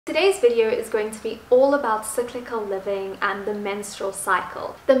Today's video is going to be all about cyclical living and the menstrual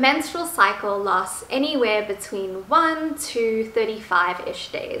cycle. The menstrual cycle lasts anywhere between 1 to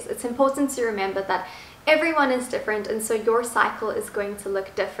 35-ish days. It's important to remember that everyone is different, and so your cycle is going to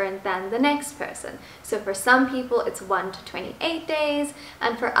look different than the next person. So for some people it's 1 to 28 days,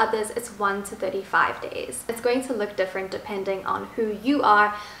 and for others it's 1 to 35 days. It's going to look different depending on who you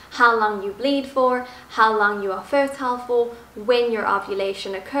are, how long you bleed for, how long you are fertile for, when your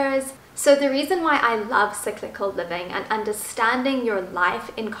ovulation occurs. So the reason why I love cyclical living and understanding your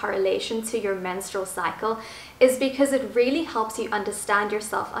life in correlation to your menstrual cycle is because it really helps you understand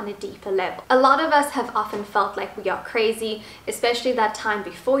yourself on a deeper level. A lot of us have often felt like we are crazy, especially that time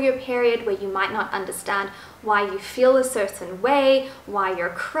before your period where you might not understand why you feel a certain way, why you're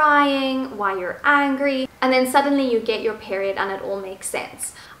crying, why you're angry, and then suddenly you get your period and it all makes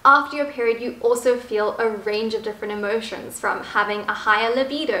sense. After your period, you also feel a range of different emotions, from having a higher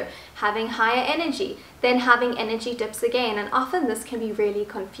libido, having higher energy, then having energy dips again, and often this can be really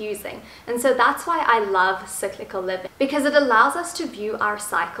confusing. And so that's why I love cyclical living, because it allows us to view our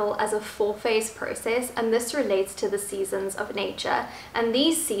cycle as a 4-phase process, and this relates to the seasons of nature. And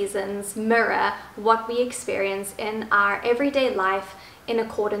these seasons mirror what we experience in our everyday life in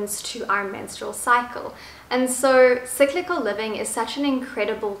accordance to our menstrual cycle. And so cyclical living is such an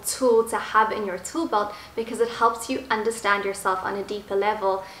incredible tool to have in your tool belt because it helps you understand yourself on a deeper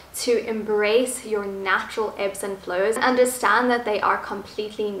level, to embrace your natural ebbs and flows and understand that they are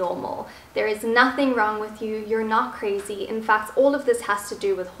completely normal. There is nothing wrong with you, you're not crazy. In fact, all of this has to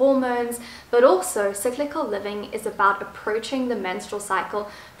do with hormones, but also cyclical living is about approaching the menstrual cycle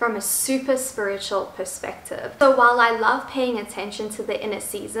from a super spiritual perspective. So while I love paying attention to the inner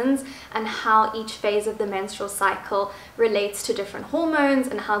seasons and how each phase of the menstrual cycle relates to different hormones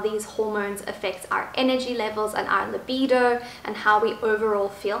and how these hormones affect our energy levels and our libido and how we overall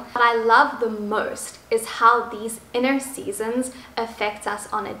feel, what I love the most is how these inner seasons affect us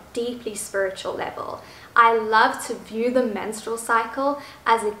on a deeply spiritual level. I love to view the menstrual cycle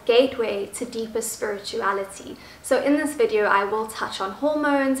as a gateway to deeper spirituality. So in this video, I will touch on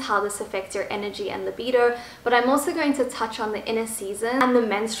hormones, how this affects your energy and libido, but I'm also going to touch on the inner season and the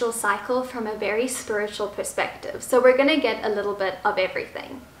menstrual cycle from a very spiritual perspective. So we're going to get a little bit of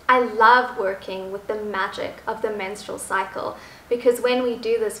everything. I love working with the magic of the menstrual cycle because when we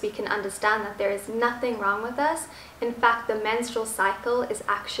do this, we can understand that there is nothing wrong with us. In fact, the menstrual cycle is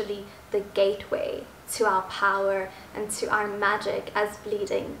actually the gateway to our power and to our magic as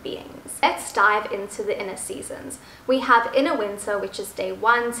bleeding beings. Let's dive into the inner seasons. We have inner winter, which is day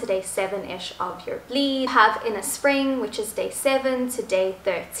 1 to day 7-ish of your bleed. We have inner spring, which is day 7 to day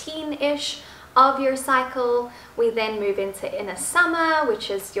 13-ish of your cycle. We then move into inner summer,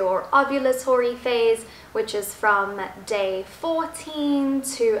 which is your ovulatory phase, which is from day 14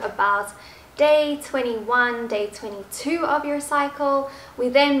 to about day 21, day 22 of your cycle. We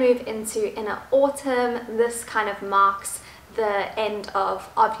then move into inner autumn. This kind of marks the end of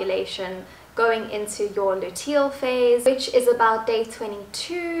ovulation, going into your luteal phase, which is about day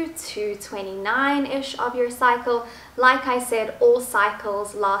 22 to 29-ish of your cycle. Like I said, all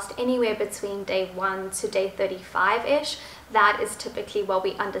cycles last anywhere between day 1 to day 35-ish. That is typically what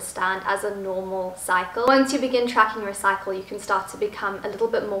we understand as a normal cycle. Once you begin tracking your cycle, you can start to become a little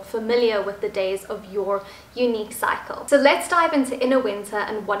bit more familiar with the days of your unique cycle. So let's dive into inner winter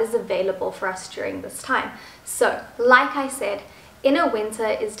and what is available for us during this time. So, like I said, inner winter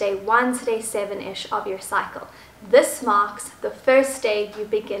is day 1 to day 7-ish of your cycle. This marks the first day you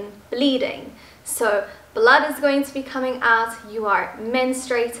begin bleeding. So blood is going to be coming out, you are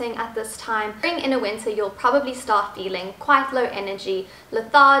menstruating at this time. During inner winter, you'll probably start feeling quite low energy,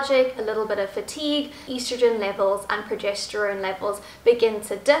 lethargic, a little bit of fatigue. Estrogen levels and progesterone levels begin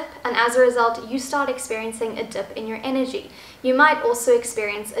to dip, and as a result, you start experiencing a dip in your energy. You might also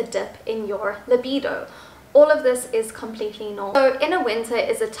experience a dip in your libido. All of this is completely normal. So inner winter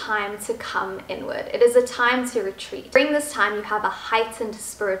is a time to come inward. It is a time to retreat. During this time, you have a heightened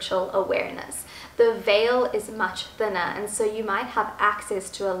spiritual awareness. The veil is much thinner, and so you might have access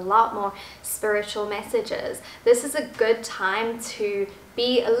to a lot more spiritual messages. This is a good time to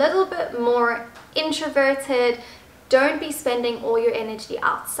be a little bit more introverted. Don't be spending all your energy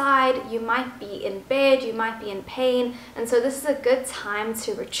outside. You might be in bed, you might be in pain, and so this is a good time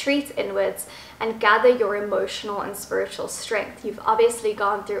to retreat inwards and gather your emotional and spiritual strength. You've obviously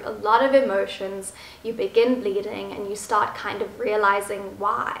gone through a lot of emotions, you begin bleeding, and you start kind of realizing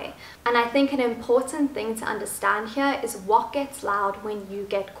why. And I think an important thing to understand here is what gets loud when you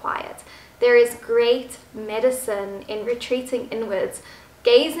get quiet. There is great medicine in retreating inwards,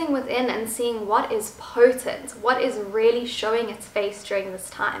 gazing within and seeing what is potent, what is really showing its face during this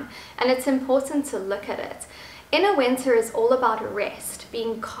time. And it's important to look at it. Inner winter is all about rest,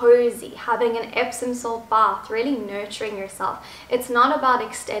 being cozy, having an Epsom salt bath, really nurturing yourself. It's not about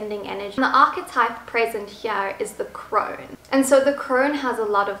extending energy. And the archetype present here is the crone. And so the crone has a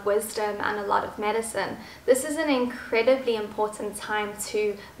lot of wisdom and a lot of medicine. This is an incredibly important time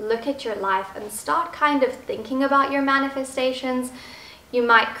to look at your life and start kind of thinking about your manifestations. You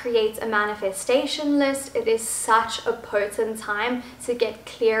might create a manifestation list. It is such a potent time to get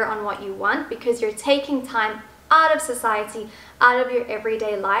clear on what you want, because you're taking time out of society, out of your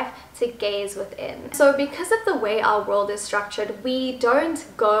everyday life, to gaze within. So because of the way our world is structured, we don't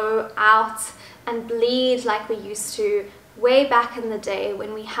go out and bleed like we used to way back in the day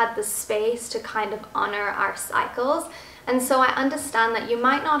when we had the space to kind of honor our cycles. And so I understand that you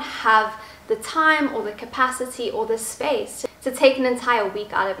might not have the time or the capacity or the space to take an entire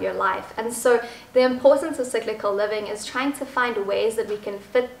week out of your life. And so the importance of cyclical living is trying to find ways that we can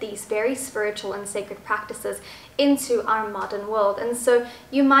fit these very spiritual and sacred practices into our modern world. And so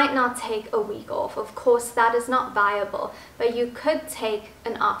you might not take a week off. Of course, that is not viable, but you could take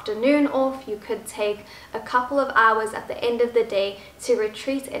an afternoon off. You could take a couple of hours at the end of the day to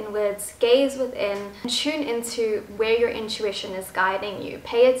retreat inwards, gaze within, and tune into where your intuition is guiding you.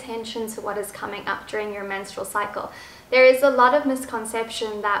 Pay attention to what is coming up during your menstrual cycle. There is a lot of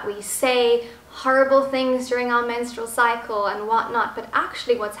misconception that we say horrible things during our menstrual cycle and whatnot, but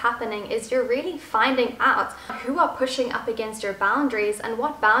actually what's happening is you're really finding out who are pushing up against your boundaries and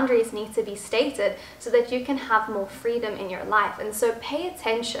what boundaries need to be stated so that you can have more freedom in your life. And so pay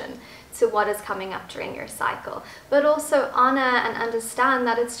attention to what is coming up during your cycle, but also honor and understand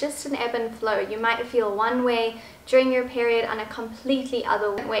that it's just an ebb and flow. You might feel one way during your period and a completely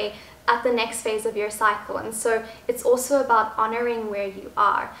other way at the next phase of your cycle. And so it's also about honoring where you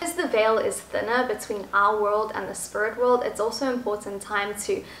are. As the veil is thinner between our world and the spirit world, it's also important time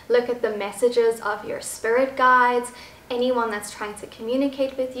to look at the messages of your spirit guides, anyone that's trying to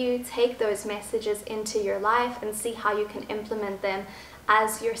communicate with you. Take those messages into your life and see how you can implement them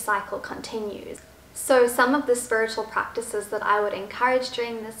as your cycle continues. So some of the spiritual practices that I would encourage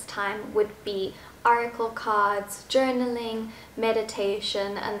during this time would be oracle cards, journaling,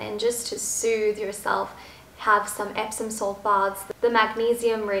 meditation, and then just to soothe yourself, have some Epsom salt baths. The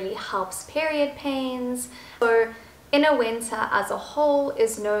magnesium really helps period pains. So inner winter as a whole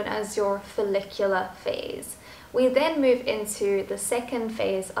is known as your follicular phase. We then move into the second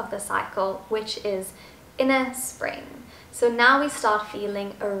phase of the cycle, which is inner spring. So now we start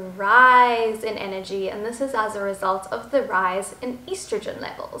feeling a rise in energy, and this is as a result of the rise in estrogen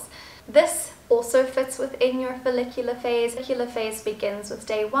levels. This also fits within your follicular phase. Follicular phase begins with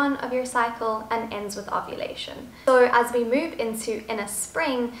day 1 of your cycle and ends with ovulation. So as we move into inner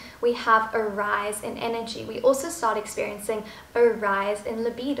spring, we have a rise in energy. We also start experiencing a rise in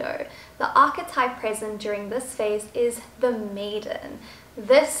libido. The archetype present during this phase is the maiden.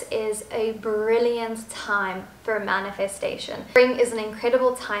 This is a brilliant time for manifestation. Spring is an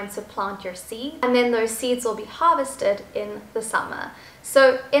incredible time to plant your seed, and then those seeds will be harvested in the summer.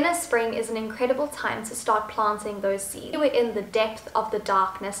 So inner spring is an incredible time to start planting those seeds. You were in the depth of the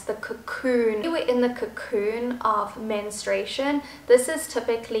darkness, the cocoon. You were in the cocoon of menstruation. This is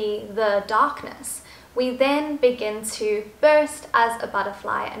typically the darkness. We then begin to burst as a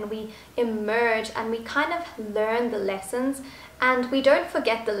butterfly, and we emerge, and we kind of learn the lessons. And we don't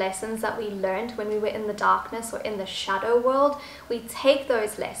forget the lessons that we learned when we were in the darkness or in the shadow world. We take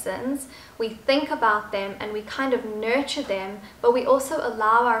those lessons, we think about them, and we kind of nurture them, but we also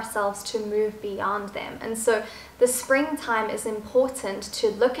allow ourselves to move beyond them. And so the springtime is important to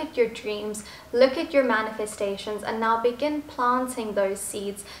look at your dreams, look at your manifestations, and now begin planting those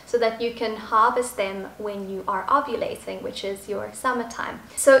seeds so that you can harvest them when you are ovulating, which is your summertime.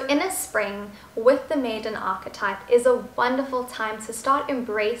 So inner spring with the maiden archetype is a wonderful time to start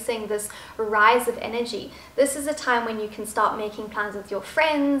embracing this rise of energy. This is a time when you can start making plans with your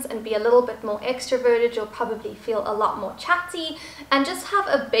friends and be a little bit more extroverted. You'll probably feel a lot more chatty and just have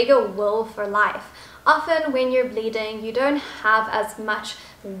a bigger will for life. Often when you're bleeding, you don't have as much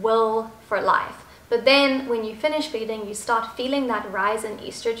will for life. But then when you finish bleeding, you start feeling that rise in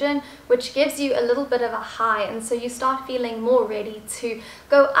estrogen, which gives you a little bit of a high. And so you start feeling more ready to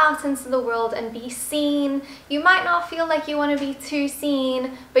go out into the world and be seen. You might not feel like you want to be too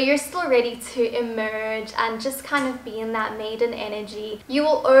seen, but you're still ready to emerge and just kind of be in that maiden energy. You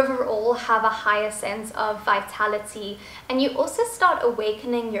will overall have a higher sense of vitality, and you also start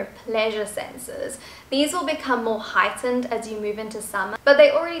awakening your pleasure senses. These will become more heightened as you move into summer, but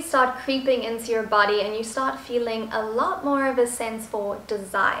they already start creeping into your body body and you start feeling a lot more of a sense for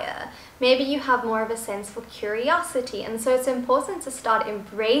desire. Maybe you have more of a sense for curiosity, and so it's important to start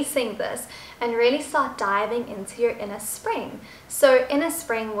embracing this and really start diving into your inner spring. So inner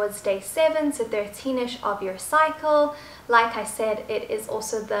spring was day 7 to 13ish of your cycle. Like I said, it is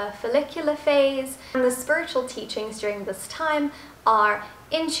also the follicular phase, and the spiritual teachings during this time are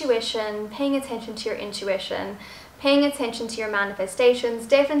intuition, paying attention to your intuition, paying attention to your manifestations.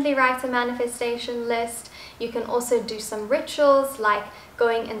 Definitely write a manifestation list. You can also do some rituals like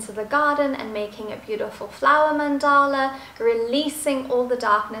going into the garden and making a beautiful flower mandala, releasing all the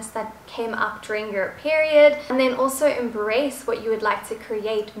darkness that came up during your period, and then also embrace what you would like to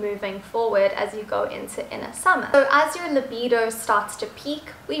create moving forward as you go into inner summer. So as your libido starts to peak,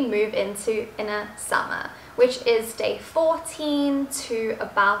 we move into inner summer, which is day 14 to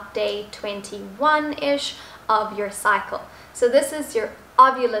about day 21-ish of your cycle. So this is your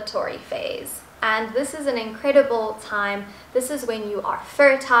ovulatory phase. And this is an incredible time. This is when you are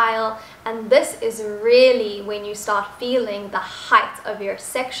fertile, and this is really when you start feeling the height of your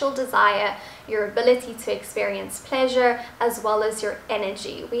sexual desire, your ability to experience pleasure, as well as your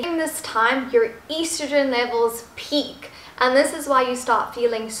energy. In this time, your estrogen levels peak, and this is why you start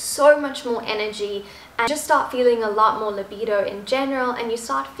feeling so much more energy and just start feeling a lot more libido in general, and you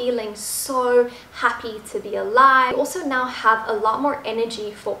start feeling so happy to be alive. You also now have a lot more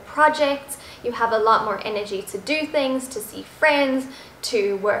energy for projects. You have a lot more energy to do things, to see friends,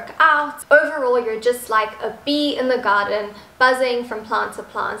 to work out. Overall, you're just like a bee in the garden, buzzing from plant to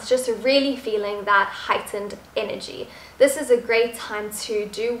plant, just really feeling that heightened energy. This is a great time to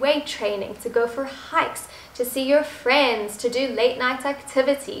do weight training, to go for hikes, to see your friends, to do late night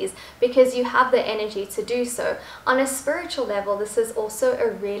activities, because you have the energy to do so. On a spiritual level, this is also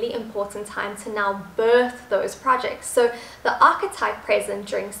a really important time to now birth those projects. So the archetype present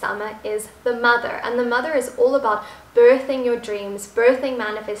during summer is the mother, and the mother is all about birthing your dreams, birthing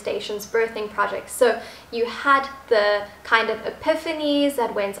manifestations, birthing projects. So you had the kind of epiphanies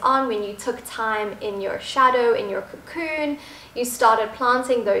that went on when you took time in your shadow, in your cocoon. You started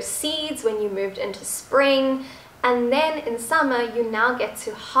planting those seeds when you moved into spring. And then in summer, you now get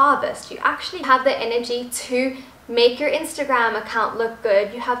to harvest. You actually have the energy to make your Instagram account look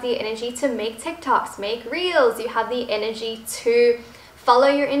good. You have the energy to make TikToks, make reels. You have the energy to follow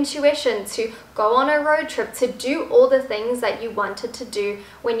your intuition, to go on a road trip, to do all the things that you wanted to do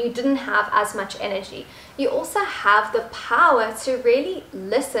when you didn't have as much energy. You also have the power to really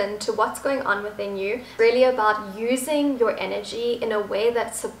listen to what's going on within you. Really about using your energy in a way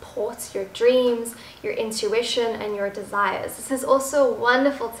that supports your dreams, your intuition, and your desires. This is also a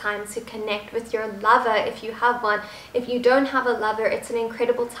wonderful time to connect with your lover if you have one. If you don't have a lover, it's an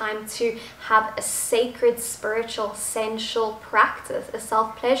incredible time to have a sacred, spiritual, sensual practice, a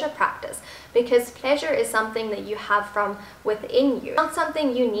self-pleasure practice, because pleasure is something that you have from within you. It's not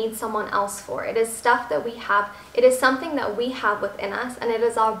something you need someone else for. It is stuff that we have. It is something that we have within us, and it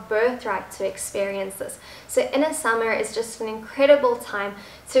is our birthright to experience this. So inner summer is just an incredible time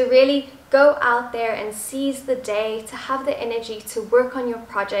to really go out there and seize the day, to have the energy to work on your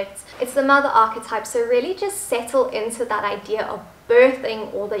projects. It's the mother archetype, so really just settle into that idea of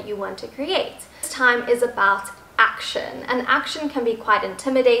birthing all that you want to create. This time is about action, and action can be quite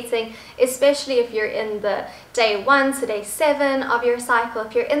intimidating, especially if you're in the day 1 to day 7 of your cycle.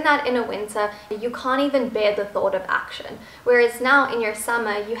 If you're in that inner winter, you can't even bear the thought of action. Whereas now in your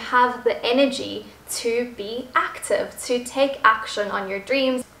summer, you have the energy to be active, to take action on your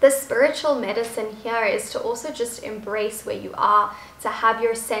dreams. The spiritual medicine here is to also just embrace where you are, to have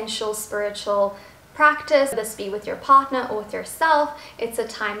your sensual spiritual practice, this be with your partner or with yourself. It's a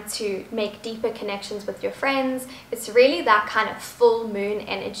time to make deeper connections with your friends. It's really that kind of full moon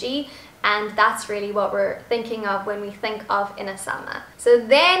energy, and that's really what we're thinking of when we think of inner summer. So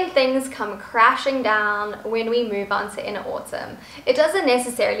then things come crashing down when we move on to inner autumn. It doesn't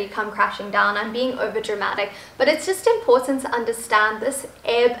necessarily come crashing down, I'm being over dramatic, but it's just important to understand this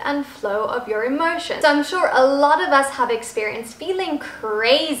ebb and flow of your emotions. So I'm sure a lot of us have experienced feeling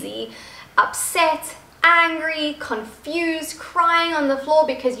crazy, upset, angry, confused, crying on the floor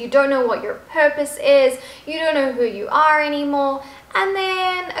because you don't know what your purpose is, you don't know who you are anymore, and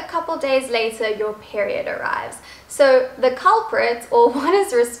then a couple days later your period arrives. So the culprit, or what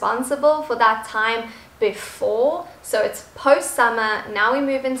is responsible for that time before, so it's post-summer, now we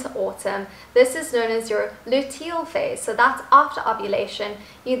move into autumn, this is known as your luteal phase. So that's after ovulation.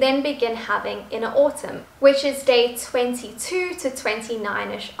 You then begin having inner autumn, which is day 22 to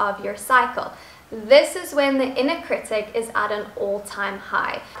 29-ish of your cycle. This is when the inner critic is at an all-time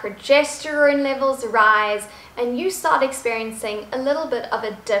high. Progesterone levels rise, and you start experiencing a little bit of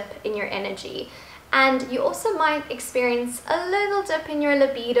a dip in your energy. And you also might experience a little dip in your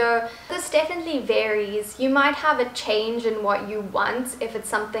libido. This definitely varies. You might have a change in what you want if it's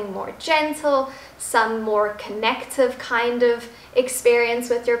something more gentle, some more connective kind of experience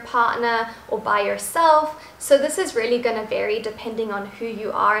with your partner or by yourself. So this is really going to vary depending on who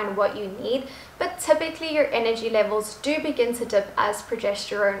you are and what you need. But typically your energy levels do begin to dip as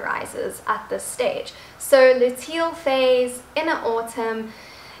progesterone rises at this stage. So luteal phase, inner autumn,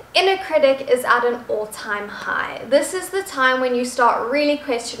 inner critic is at an all-time high. This is the time when you start really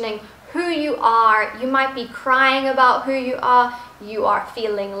questioning who you are. You might be crying about who you are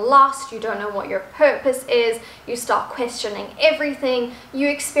feeling lost, you don't know what your purpose is, you start questioning everything, you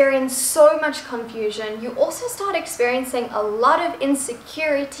experience so much confusion, you also start experiencing a lot of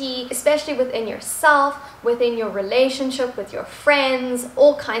insecurity, especially within yourself, within your relationship with your friends,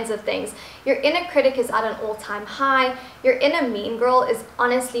 all kinds of things. Your inner critic is at an all-time high. Your inner mean girl is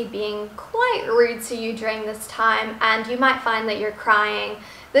honestly being quite rude to you during this time, and you might find that you're crying.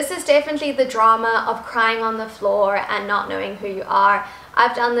 This is definitely the drama of crying on the floor and not knowing who you are.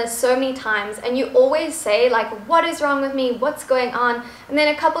 I've done this so many times, and you always say like, what is wrong with me? What's going on? And then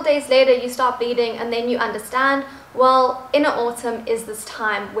a couple days later you start bleeding, and then you understand, well, inner autumn is this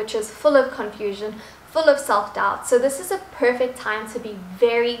time which is full of confusion, full of self-doubt. So this is a perfect time to be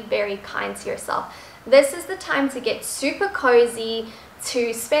very, very kind to yourself. This is the time to get super cozy,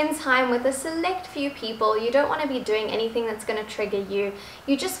 to spend time with a select few people. You don't want to be doing anything that's going to trigger you.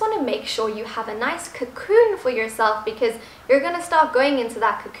 You just want to make sure you have a nice cocoon for yourself, because you're going to start going into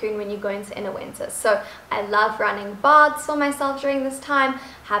that cocoon when you go into inner winter. So I love running baths for myself during this time,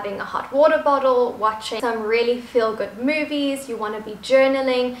 having a hot water bottle, watching some really feel-good movies. You want to be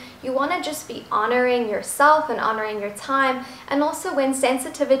journaling. You want to just be honoring yourself and honoring your time. And also when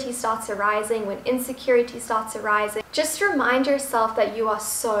sensitivity starts arising, when insecurity starts arising, just remind yourself that you are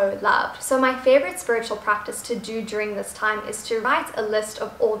so loved. So my favorite spiritual practice to do during this time is to write a list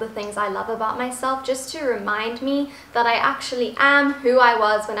of all the things I love about myself, just to remind me that I actually am who I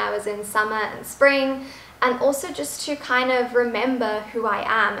was when I was in summer and spring, and also just to kind of remember who I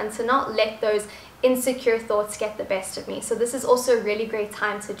am and to not let those insecure thoughts get the best of me. So this is also a really great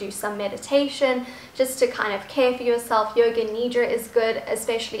time to do some meditation, just to kind of care for yourself. Yoga nidra is good,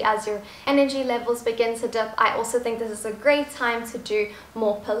 especially as your energy levels begin to dip. I also think this is a great time to do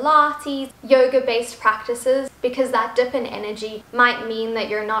more Pilates, yoga-based practices, because that dip in energy might mean that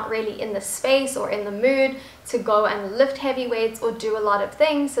you're not really in the space or in the mood to go and lift heavy weights or do a lot of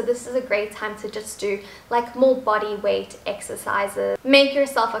things. So this is a great time to just do like more body weight exercises. Make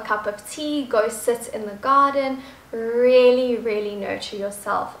yourself a cup of tea, go sit in the garden, really nurture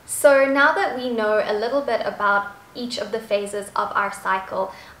yourself. So now that we know a little bit about each of the phases of our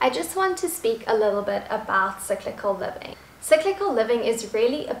cycle, I just want to speak a little bit about cyclical living. Cyclical living is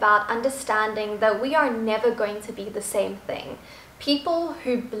really about understanding that we are never going to be the same thing. People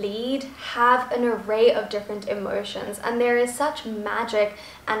who bleed have an array of different emotions, and there is such magic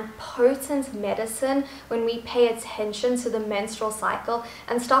and potent medicine when we pay attention to the menstrual cycle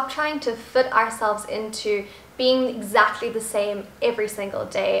and stop trying to fit ourselves into being exactly the same every single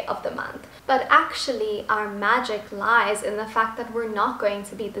day of the month. But actually, our magic lies in the fact that we're not going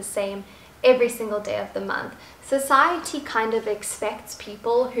to be the same every single day of the month. Society kind of expects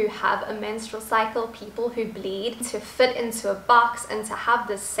people who have a menstrual cycle, people who bleed, to fit into a box and to have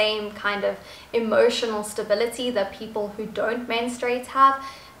the same kind of emotional stability that people who don't menstruate have.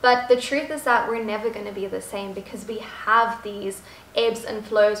 But the truth is that we're never going to be the same, because we have these ebbs and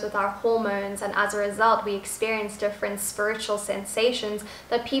flows with our hormones, and as a result we experience different spiritual sensations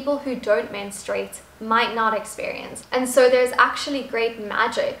that people who don't menstruate might not experience. And so there's actually great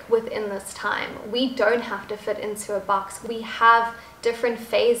magic within this time. We don't have to fit into a box. We have different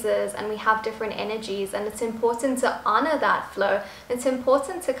phases and we have different energies, and it's important to honor that flow. It's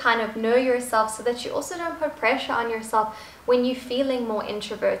important to kind of know yourself so that you also don't put pressure on yourself when you're feeling more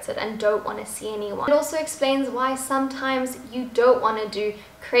introverted and don't want to see anyone. It also explains why sometimes you don't want to do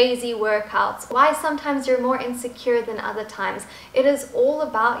crazy workouts, why sometimes you're more insecure than other times. It is all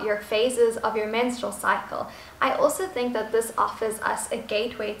about your phases of your menstrual cycle. I also think that this offers us a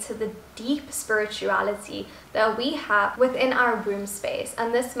gateway to the deep spirituality that we have within our womb space,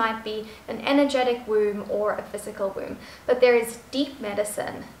 and this might be an energetic womb or a physical womb, but there is deep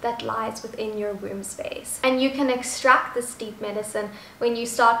medicine that lies within your womb space, and you can extract this deep medicine when you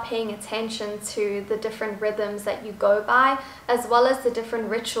start paying attention to the different rhythms that you go by, as well as the different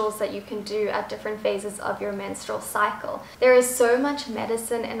rituals that you can do at different phases of your menstrual cycle. There is so much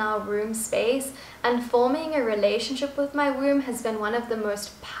medicine in our womb space, and forming a relationship with my womb has been one of the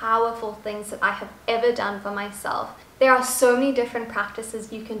most powerful things that I have ever done for myself. There are so many different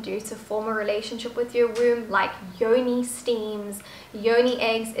practices you can do to form a relationship with your womb, like yoni steams. Yoni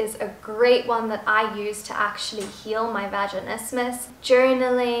eggs is a great one that I use to actually heal my vaginismus.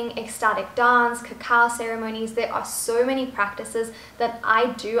 Journaling, ecstatic dance, cacao ceremonies. There are so many practices that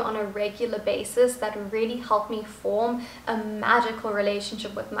I do on a regular basis that really help me form a magical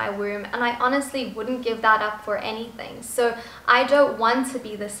relationship with my womb, and I honestly wouldn't give that up for anything. So I don't want to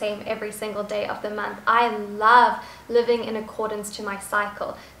be the same every single day of the month. I love living in accordance to my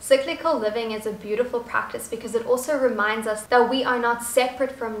cycle. Cyclical living is a beautiful practice because it also reminds us that we are not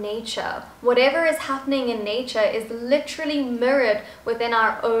separate from nature. Whatever is happening in nature is literally mirrored within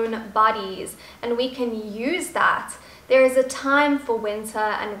our own bodies, and we can use that. There is a time for winter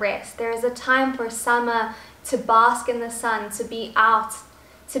and rest. There is a time for summer to bask in the sun, to be out,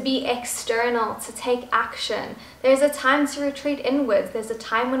 to be external, to take action. There's a time to retreat inwards. There's a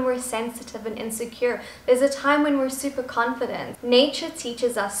time when we're sensitive and insecure. There's a time when we're super confident. Nature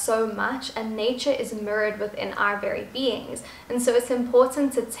teaches us so much, and nature is mirrored within our very beings. And so it's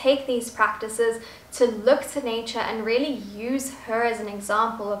important to take these practices to look to nature and really use her as an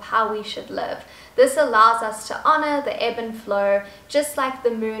example of how we should live. This allows us to honor the ebb and flow. Just like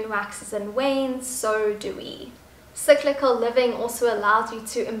the moon waxes and wanes, so do we. Cyclical living also allows you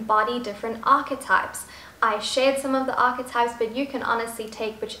to embody different archetypes. I shared some of the archetypes, but you can honestly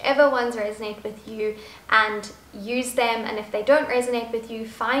take whichever ones resonate with you and use them, and if they don't resonate with you,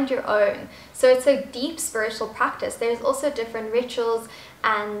 find your own. So it's a deep spiritual practice. There's also different rituals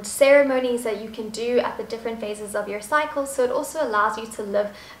and ceremonies that you can do at the different phases of your cycle, so it also allows you to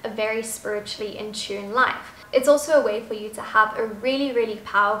live a very spiritually in tune life. It's also a way for you to have a really, really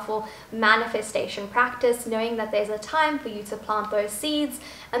powerful manifestation practice, knowing that there's a time for you to plant those seeds,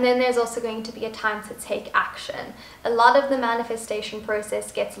 and then there's also going to be a time to take action. A lot of the manifestation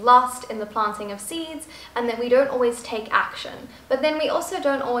process gets lost in the planting of seeds, and that we don't always take action. But then we also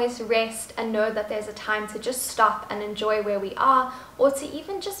don't always rest and know that there's a time to just stop and enjoy where we are, or to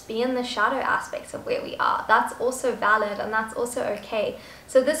even just be in the shadow aspects of where we are. That's also valid, and that's also okay.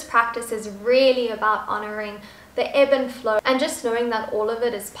 So this practice is really about honoring the ebb and flow, and just knowing that all of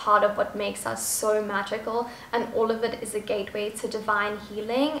it is part of what makes us so magical, and all of it is a gateway to divine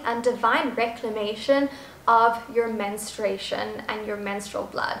healing and divine reclamation of your menstruation and your menstrual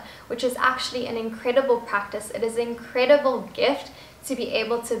blood, which is actually an incredible practice. It is an incredible gift to be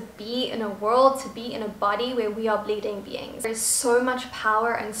able to be in a world, to be in a body where we are bleeding beings. There's so much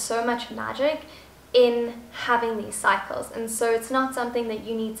power and so much magic in having these cycles, and so it's not something that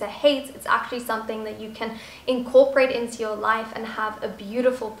you need to hate. It's actually something that you can incorporate into your life and have a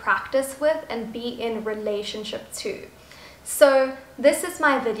beautiful practice with and be in relationship to. So this is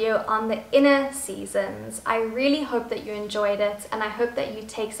my video on the inner seasons. I really hope that you enjoyed it, and I hope that you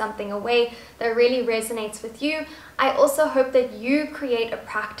take something away that really resonates with you. I also hope that you create a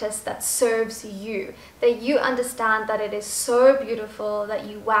practice that serves you, that you understand that it is so beautiful that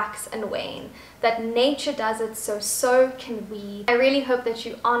you wax and wane, that nature does it, so can we. I really hope that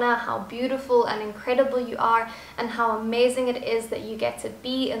you honor how beautiful and incredible you are, and how amazing it is that you get to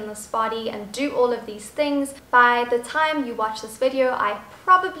be in this body and do all of these things. By the time you watch this video, I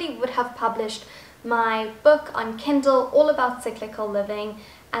probably would have published my book on Kindle all about cyclical living.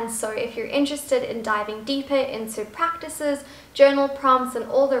 And so if you're interested in diving deeper into practices, journal prompts, and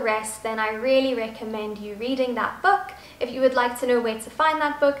all the rest, then I really recommend you reading that book. If you would like to know where to find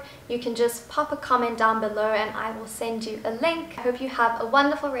that book, you can just pop a comment down below and I will send you a link. I hope you have a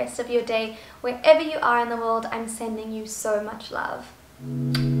wonderful rest of your day. Wherever you are in the world, I'm sending you so much love.